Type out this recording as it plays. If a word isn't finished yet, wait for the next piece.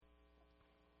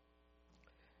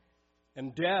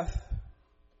and death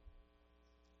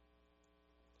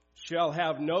shall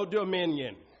have no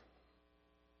dominion.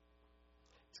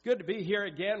 It's good to be here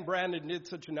again. Brandon did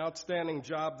such an outstanding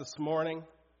job this morning,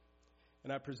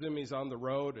 and I presume he's on the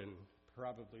road and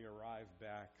probably arrived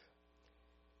back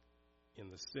in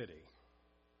the city.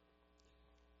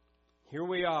 Here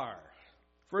we are,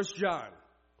 1 John,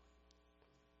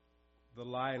 the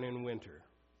lion in winter.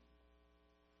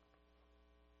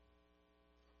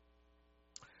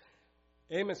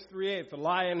 Amos 3:8, the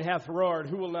lion hath roared,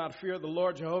 who will not fear? The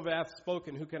Lord Jehovah hath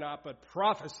spoken, who cannot but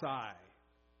prophesy?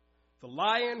 The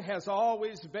lion has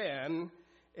always been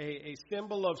a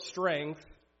symbol of strength,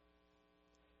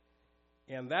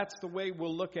 and that's the way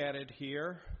we'll look at it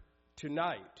here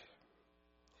tonight.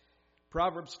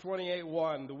 Proverbs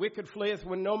 28:1, the wicked fleeth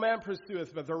when no man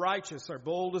pursueth, but the righteous are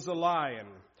bold as a lion.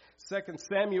 2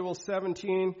 Samuel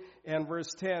 17 and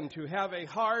verse 10, to have a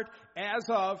heart as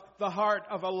of the heart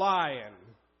of a lion.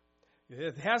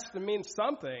 It has to mean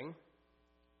something.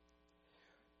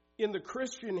 In the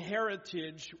Christian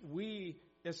heritage, we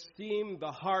esteem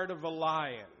the heart of a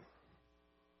lion.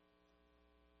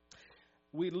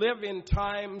 We live in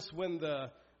times when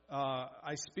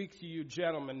I speak to you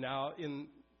gentlemen now, in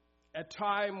a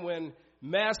time when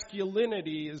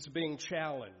masculinity is being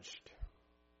challenged.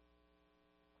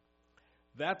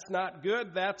 That's not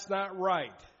good. That's not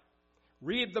right.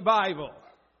 Read the Bible.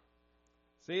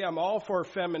 See, I'm all for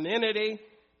femininity,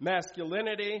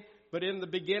 masculinity, but in the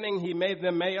beginning he made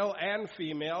them male and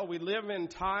female. We live in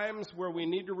times where we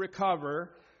need to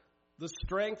recover the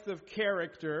strength of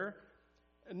character,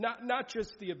 not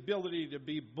just the ability to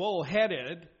be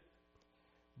bullheaded,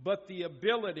 but the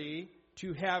ability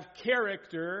to have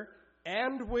character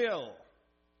and will.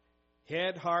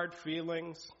 Head, heart,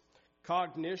 feelings,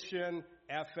 cognition,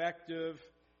 affective,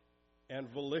 and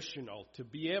volitional, to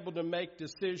be able to make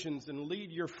decisions and lead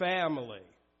your family.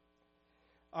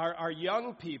 Our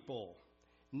young people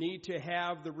need to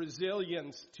have the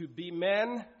resilience to be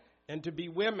men and to be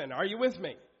women. Are you with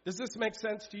me? Does this make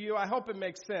sense to you? I hope it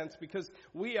makes sense, because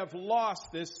we have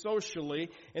lost this socially,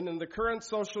 and in the current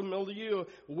social milieu,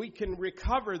 we can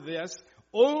recover this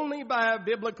only by a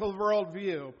biblical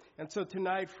worldview. And so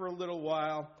tonight, for a little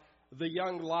while, the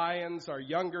young lions, our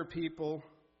younger people,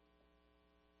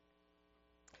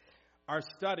 are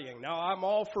studying. Now, I'm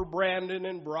all for Brandon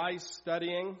and Bryce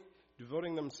studying,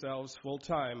 devoting themselves full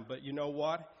time. But you know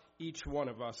what? Each one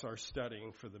of us are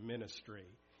studying for the ministry.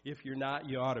 If you're not,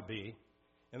 you ought to be.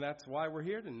 And that's why we're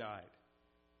here tonight.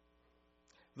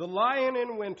 The lion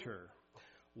in winter.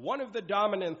 One of the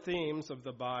dominant themes of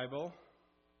the Bible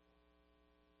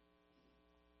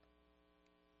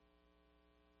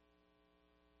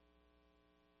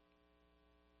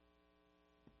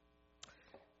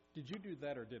Did you do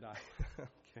that or did I?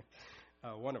 Okay.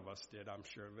 One of us did, I'm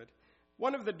sure of it.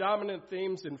 One of the dominant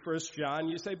themes in 1 John,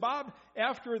 you say, Bob,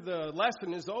 after the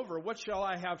lesson is over, what shall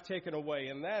I have taken away?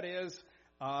 And that is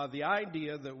the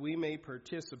idea that we may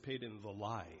participate in the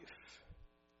life.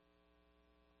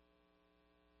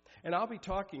 And I'll be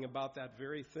talking about that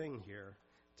very thing here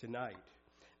tonight.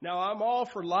 Now, I'm all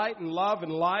for light and love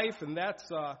and life, and that's,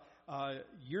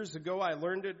 years ago I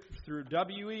learned it through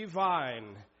W.E.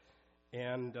 Vine.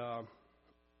 And are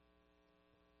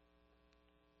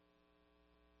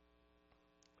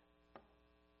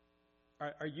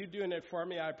you doing it for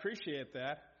me? I appreciate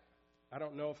that. I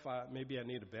don't know if maybe I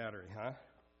need a battery, huh?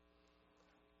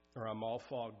 Or I'm all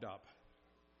fogged up.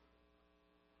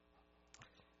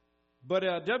 But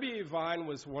W.E. Vine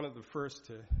was one of the first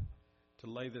to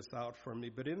lay this out for me.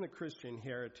 But in the Christian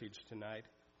heritage tonight,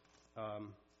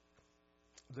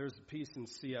 there's a piece in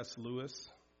C.S. Lewis,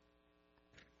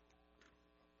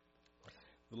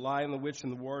 The Lion, the Witch,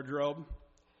 and the Wardrobe.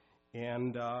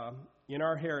 And in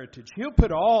our heritage, he'll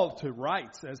put all to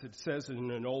rights, as it says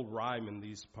in an old rhyme in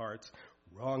these parts.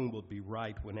 Wrong will be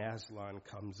right when Aslan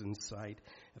comes in sight.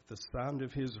 At the sound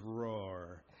of his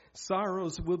roar,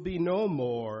 sorrows will be no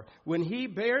more. When he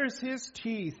bares his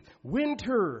teeth,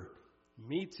 winter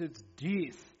meets its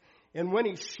death. And when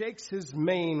he shakes his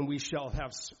mane, we shall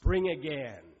have spring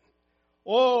again.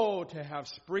 Oh, to have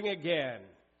spring again.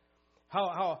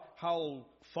 How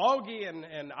foggy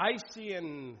and icy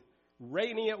and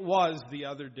rainy it was the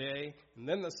other day. And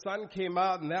then the sun came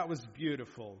out, and that was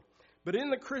beautiful. But in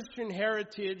the Christian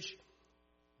heritage,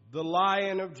 the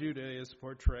Lion of Judah is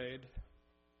portrayed.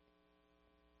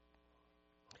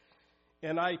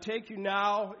 And I take you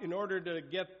now, in order to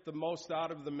get the most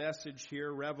out of the message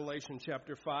here, Revelation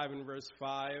chapter 5 and verse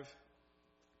 5.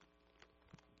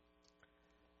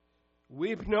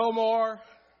 Weep no more.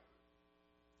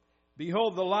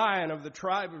 Behold, the Lion of the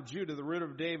tribe of Judah, the root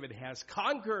of David, has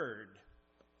conquered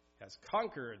has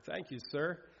conquered. Thank you,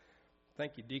 sir.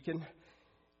 Thank you, Deacon.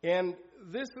 And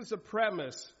this is a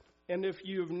premise. And if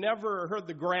you've never heard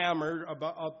the grammar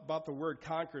about the word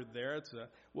conquered there, it's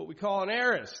what we call an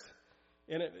aorist.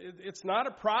 And it's not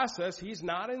a process. He's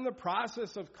not in the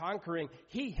process of conquering.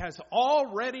 He has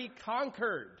already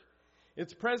conquered.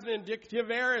 It's present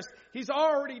indicative aorist. He's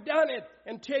already done it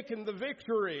and taken the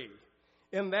victory.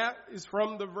 And that is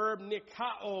from the verb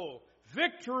nikao,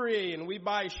 victory. And we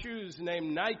buy shoes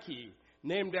named Nike,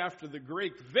 named after the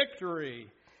Greek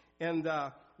victory. And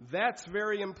that's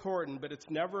very important, but it's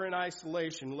never in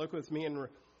isolation. Look with me in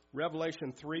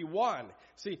Revelation 3:1.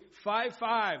 See,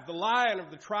 5:5, the Lion of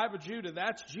the tribe of Judah,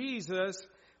 that's Jesus.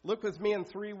 Look with me in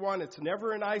 3:1. It's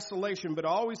never in isolation, but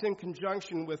always in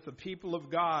conjunction with the people of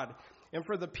God. And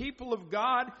for the people of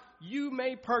God, you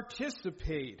may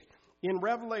participate in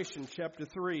Revelation chapter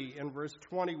 3 and verse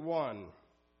 21.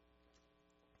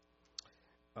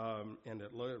 And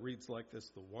it reads like this: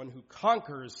 the one who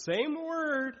conquers, same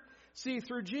word. See,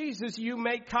 through Jesus you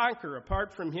may conquer.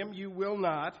 Apart from him you will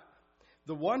not.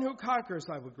 The one who conquers,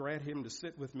 I will grant him to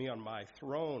sit with me on my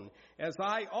throne, as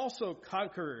I also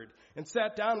conquered and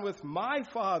sat down with my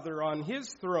Father on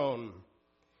his throne.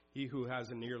 He who has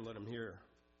an ear, let him hear.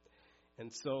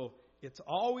 And so it's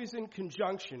always in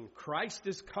conjunction. Christ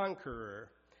is conqueror.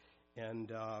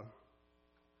 And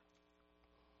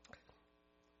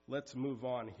let's move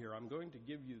on here. I'm going to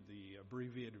give you the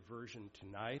abbreviated version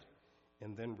tonight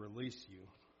and then release you.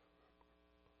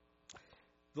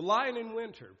 The Lion in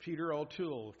Winter, Peter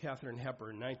O'Toole, Katharine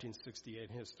Hepburn, 1968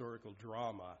 historical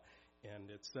drama. And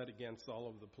it's set against all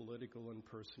of the political and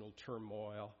personal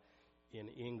turmoil in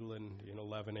England in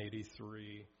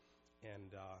 1183.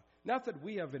 And not that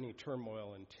we have any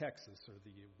turmoil in Texas or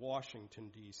the Washington,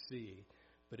 D.C.,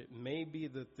 but it may be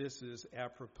that this is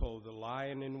apropos, the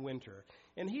Lion in Winter.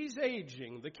 And he's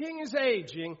aging, the king is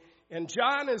aging, and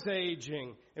John is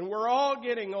aging, and we're all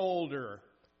getting older.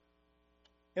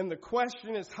 And the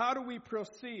question is, how do we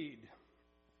proceed?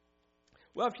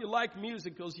 Well, if you like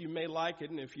musicals, you may like it,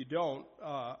 and if you don't,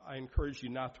 I encourage you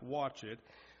not to watch it.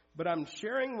 But I'm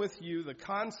sharing with you the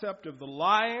concept of the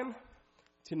lion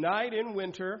tonight in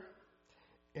winter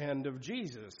and of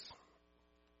Jesus.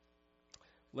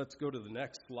 Let's go to the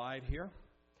next slide here.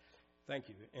 Thank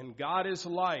you. And God is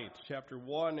light, chapter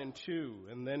 1 and 2.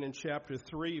 And then in chapter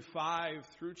 3, 5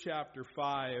 through chapter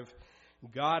 5,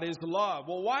 God is love.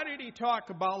 Well, why did he talk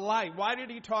about light? Why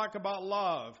did he talk about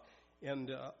love?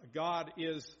 And God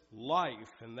is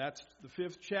life. And that's the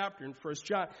 5th chapter in 1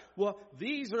 John. Well,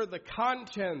 these are the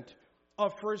content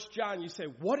of 1 John. You say,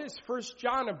 what is 1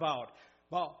 John about?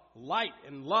 About light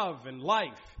and love and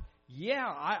life. Yeah,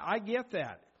 I get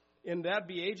that. And that'd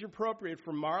be age appropriate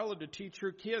for Marla to teach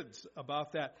her kids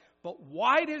about that. But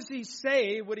why does he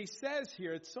say what he says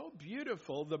here? It's so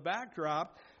beautiful, the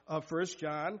backdrop of 1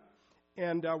 John.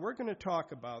 And we're going to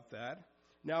talk about that.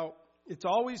 Now, it's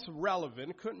always relevant.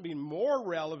 It couldn't be more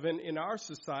relevant in our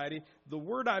society. The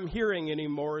word I'm hearing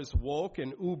anymore is woke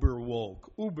and uber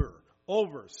woke. Uber,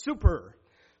 over, super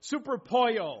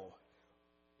pollo,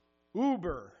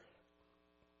 uber.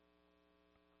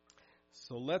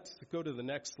 So let's go to the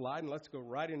next slide, and let's go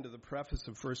right into the preface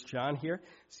of 1 John here.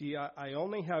 See, I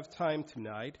only have time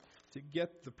tonight to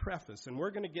get the preface, and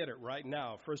we're going to get it right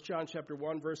now. 1 John chapter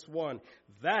 1, verse 1,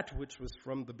 that which was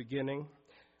from the beginning,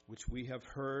 which we have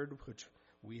heard, which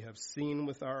we have seen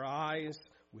with our eyes,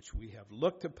 which we have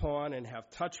looked upon and have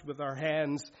touched with our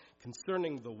hands,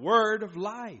 concerning the word of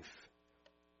life.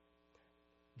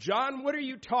 John, what are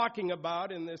you talking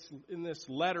about in this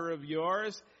letter of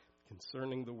yours?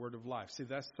 Concerning the word of life. See,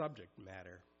 that's subject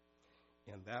matter.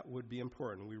 And that would be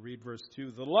important. We read verse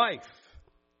 2. The life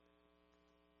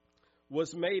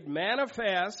was made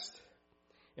manifest,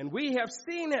 and we have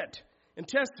seen it, and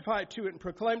testified to it, and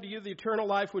proclaimed to you the eternal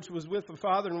life which was with the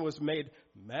Father and was made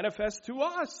manifest to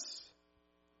us.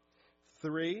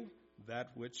 3. That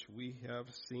which we have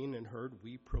seen and heard,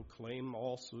 we proclaim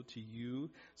also to you,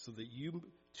 so that you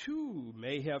too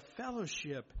may have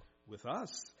fellowship with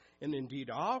us. And indeed,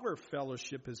 our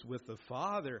fellowship is with the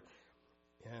Father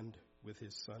and with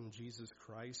his Son, Jesus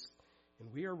Christ.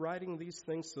 And we are writing these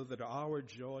things so that our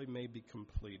joy may be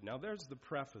complete. Now, there's the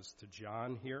preface to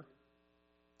John here.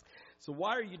 So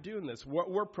why are you doing this?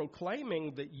 We're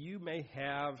proclaiming that you may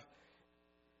have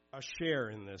a share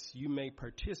in this. You may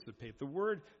participate. The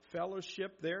word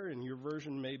fellowship there in your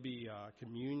version may be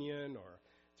communion, or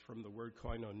it's from the word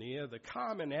koinonia, the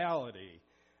commonality.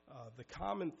 The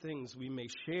common things we may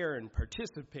share and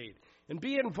participate and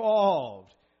be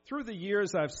involved. Through the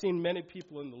years, I've seen many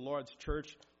people in the Lord's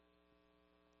church,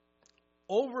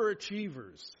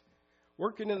 overachievers,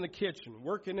 working in the kitchen,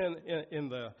 working in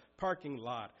the parking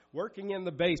lot, working in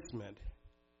the basement.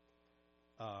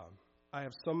 I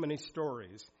have so many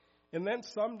stories. And then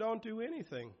some don't do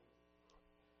anything.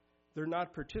 They're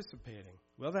not participating.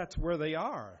 Well, that's where they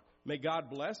are. May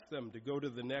God bless them to go to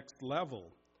the next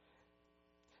level.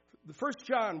 The 1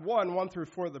 John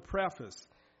 1:1-4, the preface,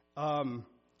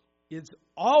 is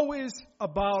always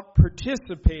about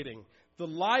participating. The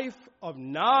life of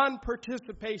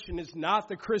non-participation is not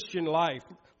the Christian life.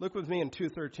 Look with me in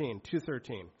 2:13.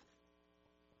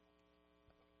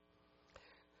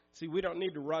 See, we don't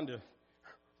need to run to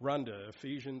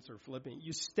Ephesians or Philippians.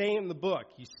 You stay in the book.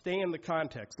 You stay in the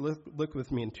context. Look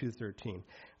with me in 2:13.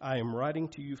 I am writing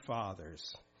to you,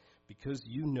 fathers, because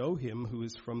you know him who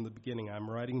is from the beginning. I'm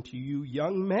writing to you,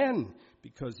 young men,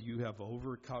 because you have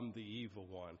overcome the evil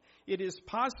one. It is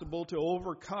possible to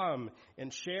overcome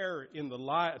and share in the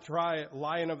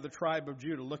Lion of the tribe of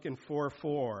Judah. Look in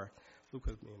 4:4. Look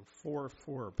with me in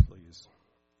 4:4, please.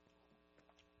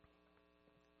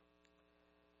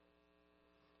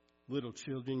 Little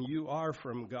children, you are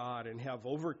from God and have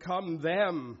overcome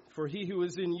them, for he who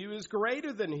is in you is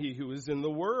greater than he who is in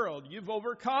the world. You've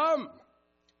overcome.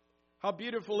 How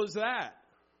beautiful is that?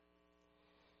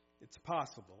 It's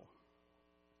possible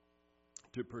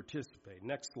to participate.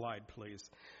 Next slide,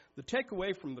 please. The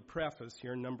takeaway from the preface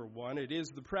here, number one, it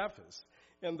is the preface.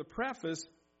 And the preface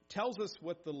tells us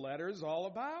what the letter is all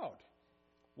about.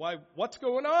 Why? What's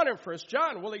going on in 1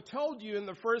 John? Well, he told you in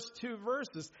the first 2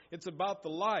 verses, it's about the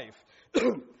life.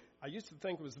 I used to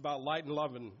think it was about light and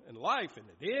love and life, and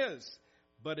it is.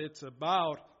 But it's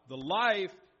about the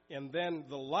life, and then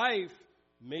the life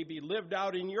may be lived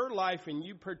out in your life, and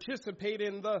you participate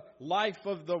in the life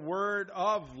of the word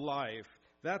of life.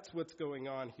 That's what's going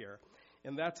on here.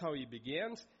 And that's how he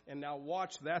begins. And now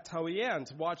watch, that's how he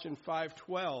ends. Watch in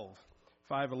 5:12,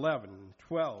 5:11,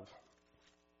 12.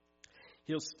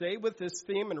 He'll stay with this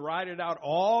theme and ride it out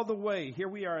all the way. Here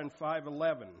we are in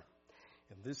 5:11.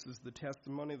 And this is the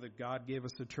testimony that God gave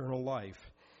us eternal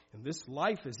life. And this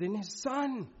life is in his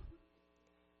Son.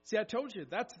 See, I told you,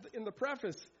 that's in the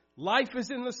preface. Life is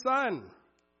in the Son.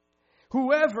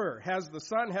 Whoever has the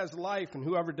Son has life, and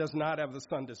whoever does not have the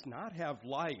Son does not have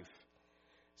life.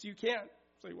 So you can't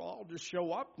say, well, I'll just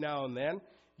show up now and then.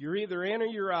 You're either in or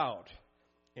you're out.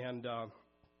 And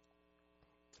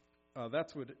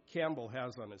that's what Campbell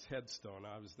has on his headstone.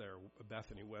 I was there,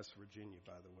 Bethany, West Virginia,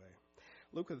 by the way.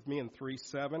 Look with me in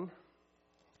 3:7.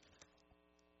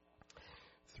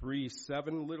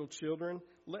 3:7, little children,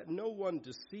 let no one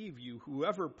deceive you.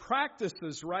 Whoever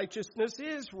practices righteousness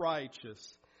is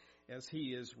righteous, as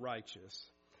he is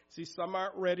righteous. See, some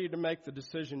aren't ready to make the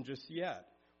decision just yet.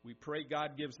 We pray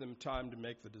God gives them time to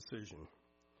make the decision.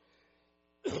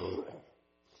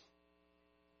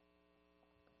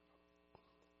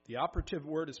 The operative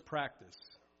word is practice.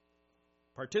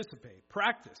 Participate.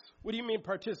 Practice. What do you mean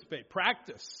participate?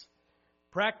 Practice.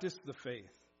 Practice the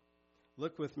faith.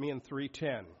 Look with me in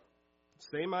 3:10.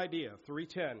 Same idea.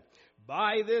 3:10.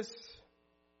 By this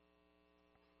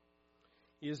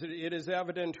it is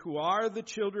evident who are the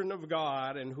children of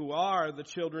God and who are the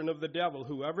children of the devil.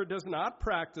 Whoever does not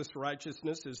practice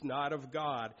righteousness is not of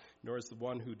God, nor is the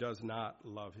one who does not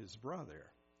love his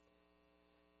brother.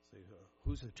 Say,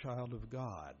 who's a child of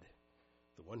God?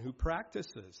 The one who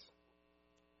practices.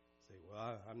 Say,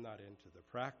 well, I'm not into the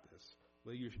practice.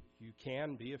 Well, you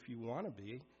can be if you want to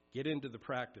be. Get into the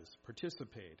practice.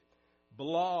 Participate.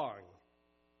 Belong.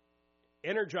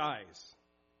 Energize.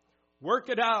 Work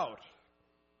it out.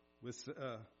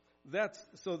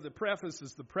 So the preface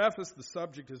is the preface. The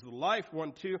subject is the life.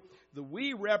 1:2. The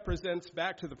we represents,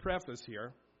 back to the preface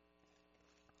here,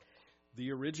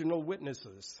 the original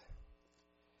witnesses.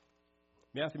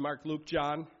 Matthew, Mark, Luke,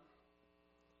 John.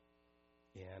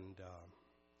 And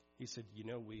he said,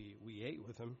 we ate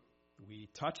with him. We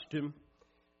touched him.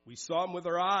 We saw him with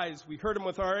our eyes. We heard him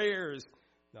with our ears.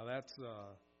 Now that's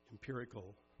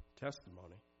empirical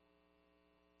testimony.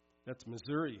 That's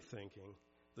Missouri thinking.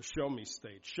 The show me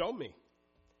state. Show me.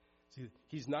 See,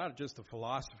 he's not just a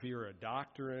philosophy or a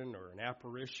doctrine or an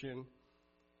apparition.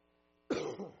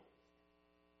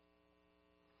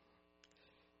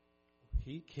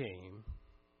 He came,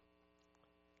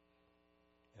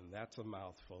 and that's a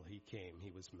mouthful. He came.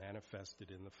 He was manifested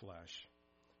in the flesh,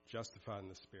 justified in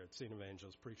the Spirit, seen of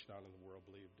angels, preached out in the world,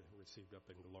 believed, and received up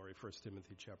in glory. 1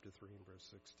 Timothy chapter 3 and verse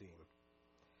 16.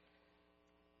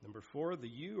 Number 4, the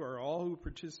you are all who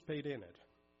participate in it.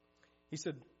 He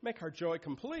said, make our joy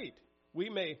complete. We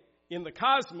may, in the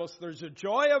cosmos, there's a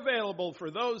joy available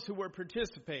for those who will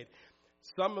participate.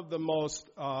 Some of the most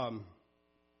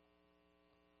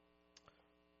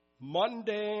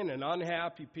mundane and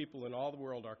unhappy people in all the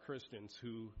world are Christians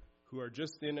who are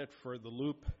just in it for the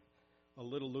loop, a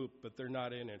little loop, but they're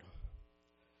not in it.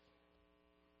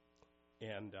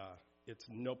 And it's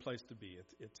no place to be.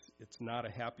 It's not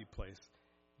a happy place.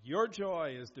 Your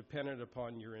joy is dependent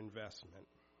upon your investment.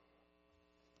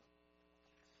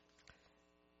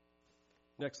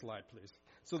 Next slide, please.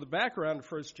 So the background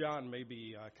of 1 John may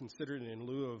be considered in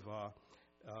lieu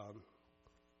of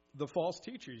the false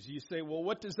teachers. You say, well,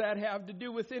 what does that have to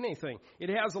do with anything? It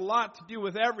has a lot to do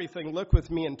with everything. Look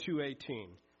with me in 2:18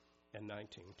 and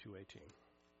 19, 2:18.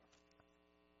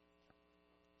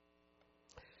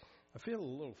 I feel a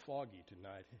little foggy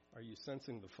tonight. Are you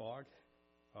sensing the fog?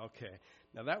 Okay.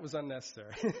 Now that was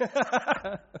unnecessary.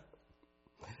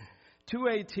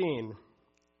 2:18.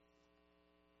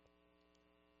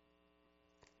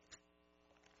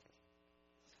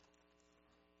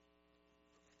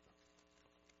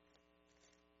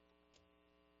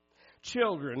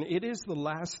 Children, it is the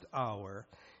last hour,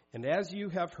 and as you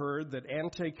have heard that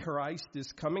Antichrist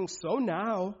is coming, so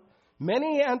now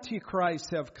many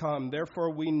Antichrists have come. Therefore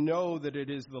we know that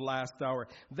it is the last hour.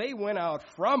 They went out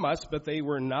from us, but they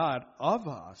were not of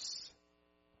us.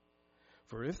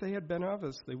 For if they had been of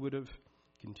us, they would have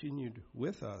continued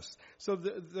with us. So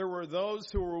there were those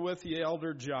who were with the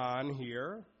elder John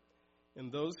here,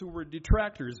 and those who were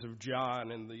detractors of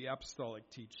John and the apostolic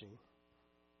teaching.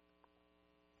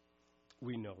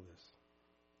 We know this.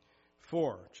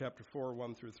 Chapter 4,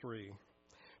 1 through 3.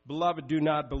 Beloved, do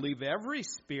not believe every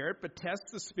spirit, but test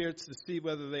the spirits to see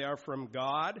whether they are from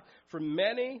God. For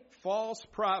many false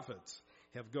prophets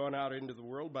have gone out into the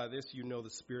world. By this you know the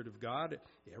Spirit of God.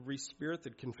 Every spirit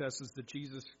that confesses that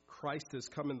Jesus Christ has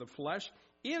come in the flesh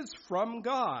is from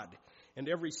God. And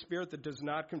every spirit that does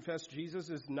not confess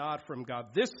Jesus is not from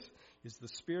God. This is the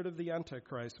spirit of the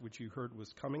Antichrist, which you heard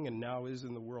was coming and now is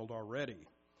in the world already.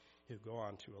 He'll go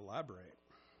on to elaborate.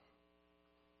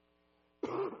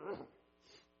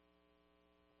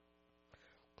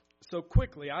 So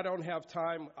quickly, I don't have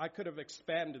time. I could have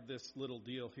expanded this little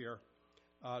deal here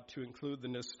to include the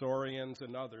Nestorians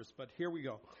and others, but here we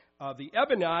go. The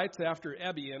Ebionites, after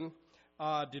Ebion,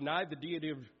 denied the deity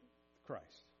of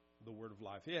Christ, the word of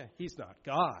life. Yeah, he's not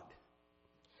God.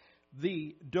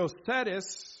 The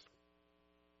Docetists,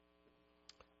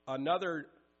 another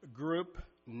group,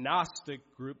 Gnostic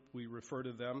group, we refer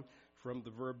to them from the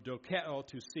verb dokeo,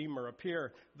 to seem or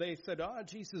appear. They said,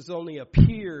 Jesus only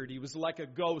appeared. He was like a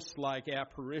ghost-like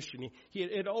apparition.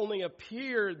 It only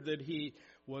appeared that he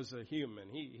was a human.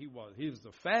 He was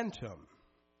a phantom.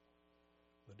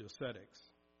 The Docetics.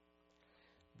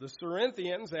 The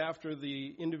Cerinthians, after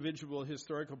the individual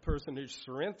historical personage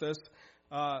Cerinthus,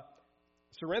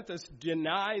 Cerinthus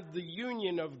denied the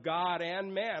union of God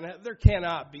and man. There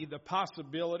cannot be the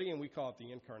possibility, and we call it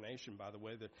the incarnation, by the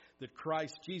way, that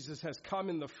Christ Jesus has come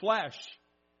in the flesh.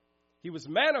 He was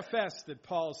manifested,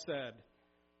 Paul said.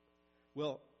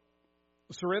 Well,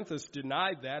 Cerinthus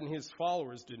denied that, and his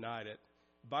followers denied it.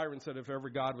 Byron said if ever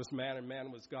God was man and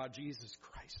man was God, Jesus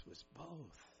Christ was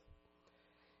both.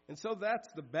 And so that's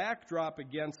the backdrop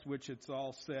against which it's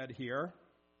all said here.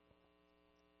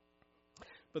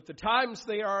 But the times,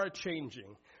 they are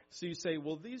changing. So you say,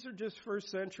 well, these are just first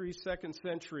century, second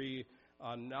century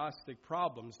Gnostic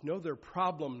problems. No, they're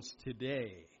problems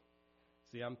today.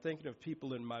 See, I'm thinking of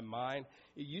people in my mind.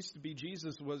 It used to be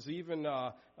Jesus was even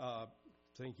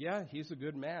saying, yeah, he's a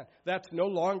good man. That's no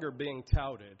longer being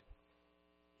touted.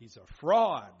 He's a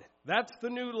fraud. That's the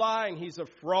new line. He's a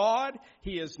fraud.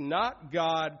 He is not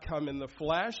God come in the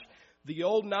flesh. The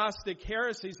old Gnostic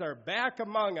heresies are back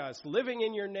among us, living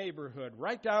in your neighborhood,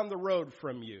 right down the road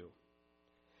from you.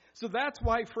 So that's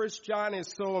why 1 John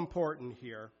is so important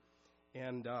here,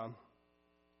 and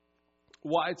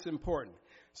why it's important.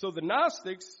 So the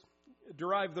Gnostics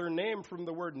derive their name from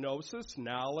the word gnosis,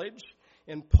 knowledge.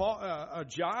 And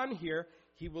John here,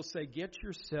 he will say, get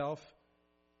yourself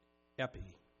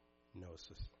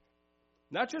epignosis.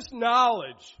 Not just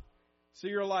knowledge, so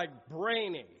you're like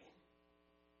brainy.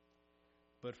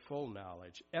 But full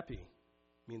knowledge. Epi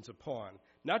means upon.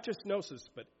 Not just gnosis,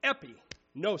 but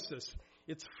epignosis.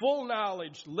 It's full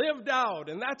knowledge, lived out.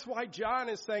 And that's why John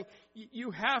is saying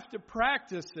you have to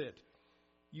practice it.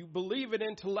 You believe it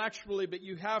intellectually, but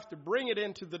you have to bring it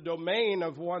into the domain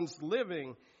of one's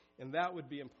living. And that would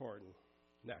be important.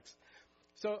 Next.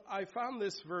 So I found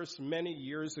this verse many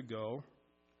years ago.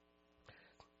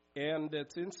 And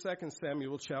it's in 2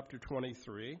 Samuel chapter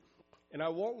 23. And I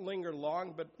won't linger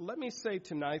long, but let me say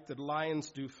tonight that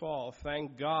lions do fall.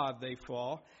 Thank God they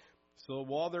fall. So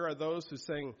while there are those who are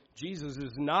saying Jesus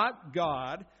is not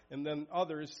God, and then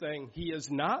others saying he is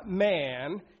not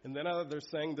man, and then others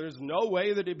saying there's no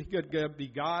way that he could be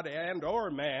God and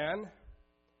or man,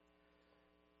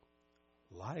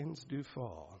 lions do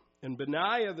fall. And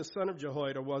Benaiah, the son of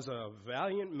Jehoiada, was a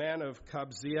valiant man of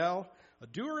Kabzeel, a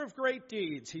doer of great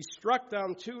deeds. He struck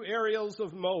down 2 Ariels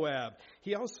of Moab.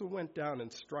 He also went down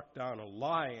and struck down a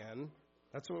lion.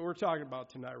 That's what we're talking about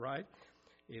tonight, right?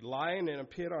 A lion in a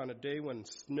pit on a day when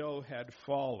snow had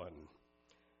fallen.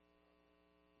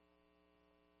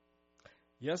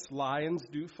 Yes, lions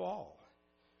do fall.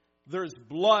 There's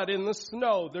blood in the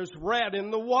snow. There's red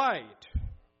in the white.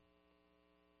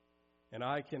 And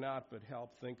I cannot but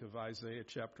help think of Isaiah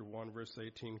chapter 1, verse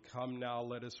 18. Come now,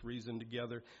 let us reason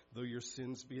together. Though your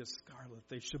sins be as scarlet,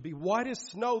 they shall be white as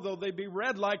snow. Though they be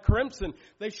red like crimson,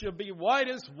 they shall be white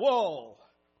as wool.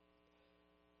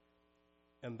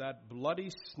 And that bloody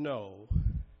snow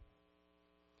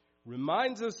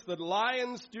reminds us that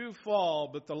lions do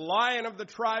fall, but the Lion of the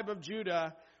tribe of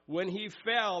Judah, when he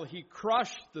fell, he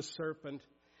crushed the serpent.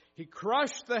 He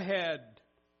crushed the head.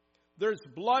 There's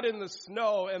blood in the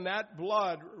snow, and that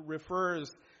blood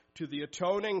refers to the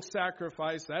atoning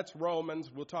sacrifice. That's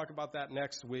Romans. We'll talk about that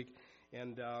next week.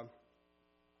 And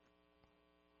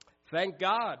thank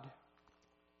God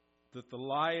that the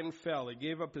lion fell. He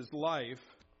gave up his life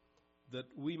that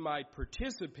we might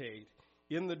participate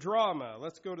in the drama.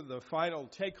 Let's go to the final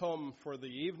take-home for the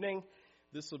evening.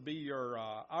 This will be your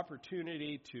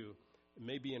opportunity to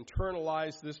maybe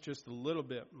internalize this just a little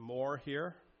bit more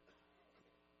here.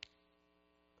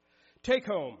 Take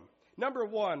home. Number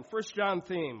 1, 1 John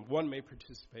theme. One may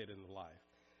participate in the life.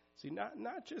 See,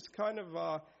 not just kind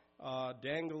of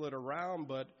dangle it around,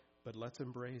 but let's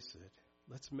embrace it.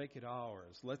 Let's make it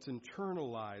ours. Let's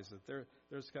internalize it.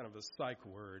 There's kind of a psych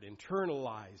word.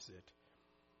 Internalize it.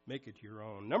 Make it your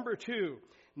own. Number 2,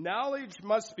 knowledge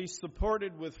must be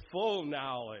supported with full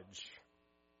knowledge.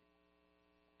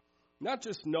 Not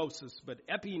just gnosis, but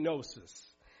epignosis.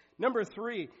 Number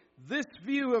 3, this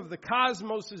view of the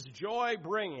cosmos is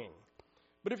joy-bringing.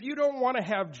 But if you don't want to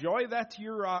have joy, that's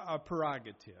your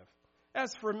prerogative.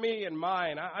 As for me and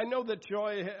mine, I know that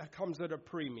joy comes at a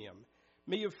premium.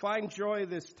 May you find joy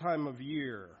this time of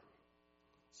year.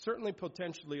 Certainly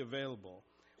potentially available.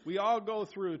 We all go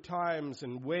through times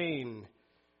and wane.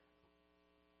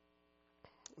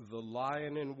 The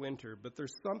lion in winter. But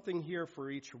there's something here for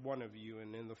each one of you.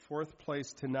 And in the 4th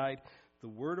place tonight, the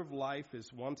word of life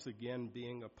is once again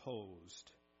being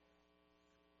opposed.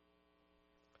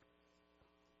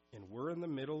 And we're in the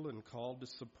middle and called to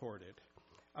support it.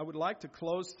 I would like to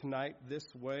close tonight this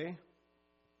way.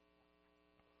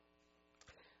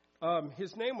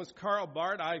 His name was Karl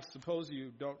Barth. I suppose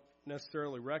you don't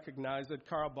necessarily recognize it.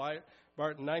 Karl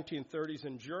Barth in 1930s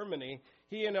in Germany.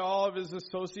 He and all of his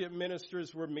associate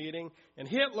ministers were meeting, and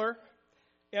Hitler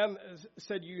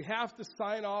said you have to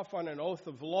sign off on an oath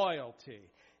of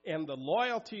loyalty. And the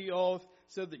loyalty oath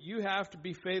said that you have to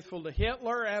be faithful to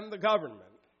Hitler and the government.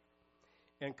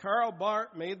 And Karl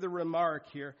Barth made the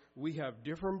remark here, we have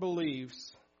different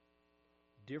beliefs,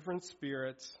 different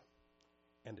spirits,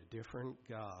 and a different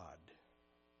God.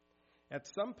 At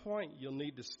some point, you'll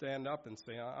need to stand up and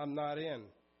say, I'm not in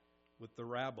with the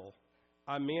rabble.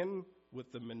 I'm in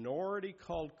with the minority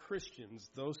called Christians,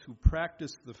 those who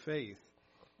practice the faith.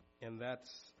 And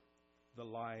that's the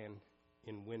lion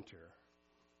in winter.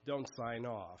 Don't sign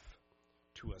off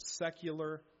to a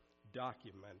secular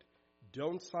document.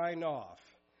 Don't sign off.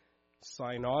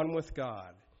 Sign on with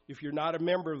God. If you're not a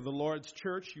member of the Lord's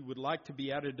church, you would like to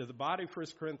be added to the body, 1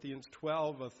 Corinthians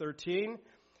 12:13,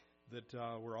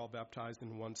 that we're all baptized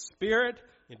in one spirit,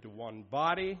 into one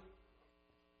body.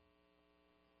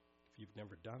 If you've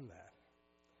never done that,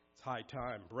 it's high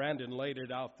time. Brandon laid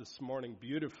it out this morning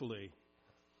beautifully.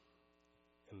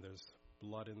 And there's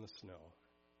blood in the snow.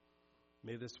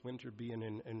 May this winter be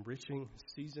an enriching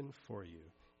season for you.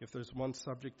 If there's one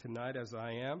subject tonight, as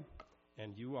I am,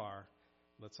 and you are,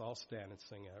 let's all stand and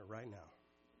sing it right now.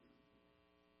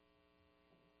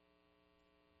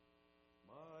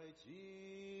 My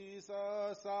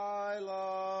Jesus, I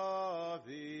love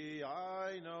thee,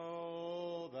 I know